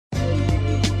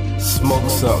smoke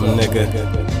something, nigga.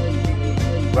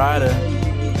 Ryder.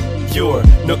 You're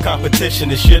no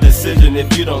competition, it's your decision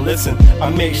if you don't listen.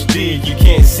 I'm HD, you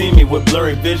can't see me with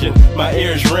blurry vision. My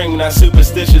ears ring, not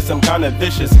superstitious, I'm kinda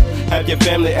vicious. Have your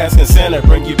family asking Santa,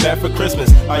 bring you back for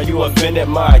Christmas. Are you offended?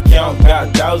 My account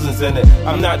got thousands in it.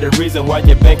 I'm not the reason why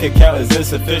your bank account is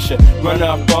insufficient. Run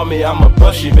up on me, I'ma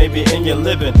bust you, maybe in your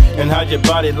living. And hide your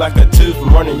body like a tooth,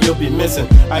 morning you'll be missing.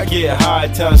 I get high,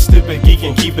 town stupid, geek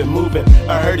and keep it moving.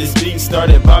 I heard this beat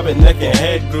started bobbing, neck and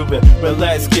head grooving.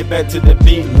 Relax, get back to the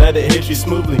beat, let it hit you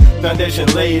smoothly.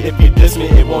 Foundation laid, if you diss me,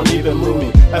 it won't even move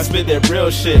me. I spit that real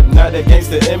shit, not that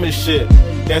gangsta image shit.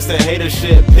 That's the hater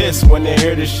shit, piss when they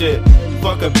hear this shit.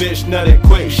 Fuck a bitch, nutted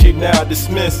quick, she now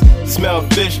dismissed. Smell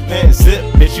fish, pants zip,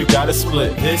 bitch you gotta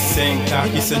split. This ain't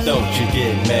cocky, so don't you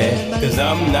get mad. Cause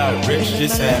I'm not rich,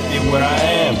 just happy where I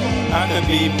am. I could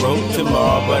be broke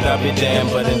tomorrow, but I'll be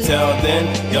damned. But until then,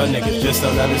 y'all niggas just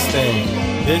don't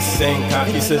understand. This ain't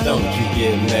cocky, so don't you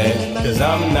get mad. Cause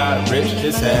I'm not rich,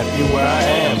 just happy where I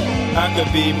am. I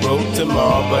could be broke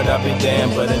tomorrow, but I'll be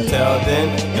damned. But until then,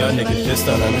 y'all niggas just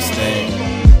don't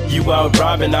understand. You out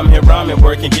robbing, I'm here rhyming,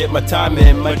 working, get my time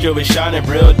in. My jewelry shining,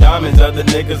 real diamonds, other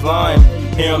niggas lying.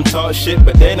 Hear them talk shit,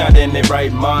 but they not in their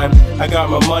right mind. I got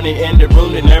my money in the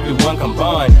room and everyone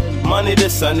combined. Money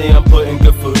this Sunday, I'm putting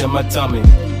good food in my tummy.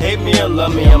 Hate me or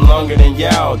love me, I'm longer than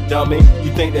y'all, dummy.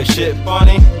 You think that shit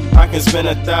funny? I can spend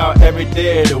 1,000 every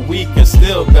day of the week and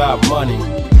still got money.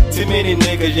 Too many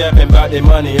niggas yapping about their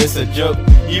money, it's a joke.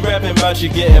 You rapping about you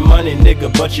getting money,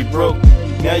 nigga, but you broke.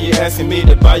 Now you asking me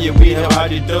to buy your weed, how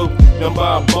you dope? Don't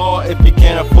buy a ball if you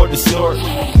can't afford to snort.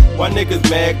 Why niggas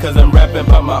mad cause I'm rapping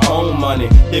about my own money?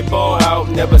 They ball out,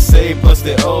 never save, plus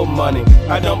they owe money.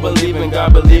 I don't believe in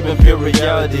God, believe in pure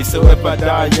reality. So if I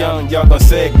die young, y'all gon'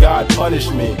 say God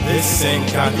punished me. This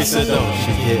ain't cocky, so don't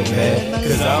you get mad.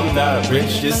 Cause I'm not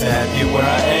rich, just happy where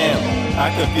I am. I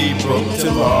could be broke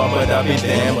tomorrow, but I'll be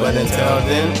damned. But until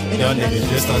then, y'all niggas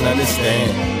just don't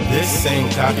understand. This ain't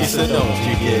cocky, so don't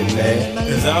you get mad.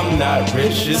 Cause I'm not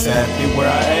rich, just happy where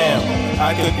I am.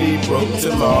 I could be broke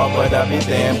tomorrow, but I'll be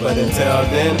damned. But until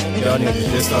then, y'all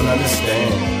niggas just don't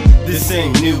understand. This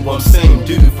ain't new, I'm same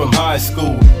dude from high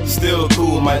school. Still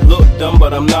cool, might look dumb,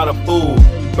 but I'm not a fool.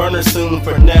 Burner soon,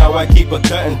 for now I keep a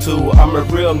cutting tool. I'm a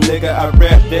real nigga, I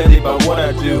rap daily about what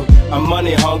I do. I'm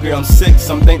money hungry, I'm sick,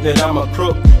 some think that I'm a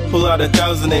crook. Pull out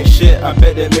 1,000 ain't shit, I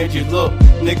bet that made you look.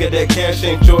 Nigga, that cash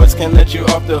ain't yours, can't let you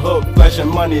off the hook. Flashing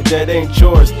money that ain't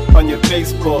yours on your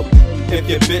Facebook. If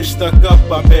your bitch stuck up,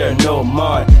 I bear no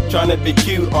mind. Tryna be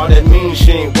cute, all that means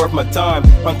she ain't worth my time.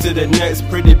 On to the next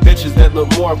pretty bitches that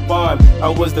look more fine. I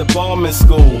was the bomb in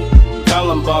school,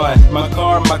 Columbine. My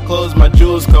car, my clothes, my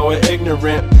jewels, call it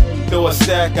ignorant. Throw a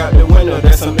stack out the window,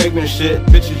 that's some ignorant shit.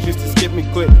 Bitches used to skip me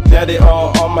quick, now they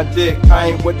all on my dick. I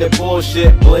ain't with that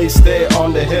bullshit, blaze stay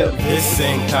on the hip. This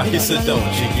ain't cocky, so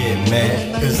don't you get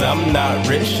mad. Cause I'm not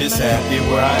rich, just happy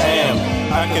where I am.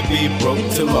 I could be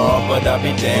broke tomorrow, but I'll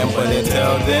be damned. But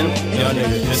until then, y'all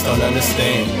niggas just don't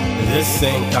understand. This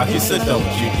ain't cocky, so don't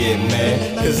you get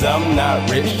mad. Cause I'm not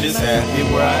rich, just happy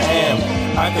where I am.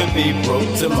 I could be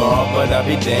broke tomorrow, but I'll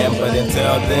be damned. But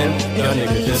until then, y'all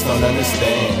niggas just don't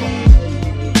understand.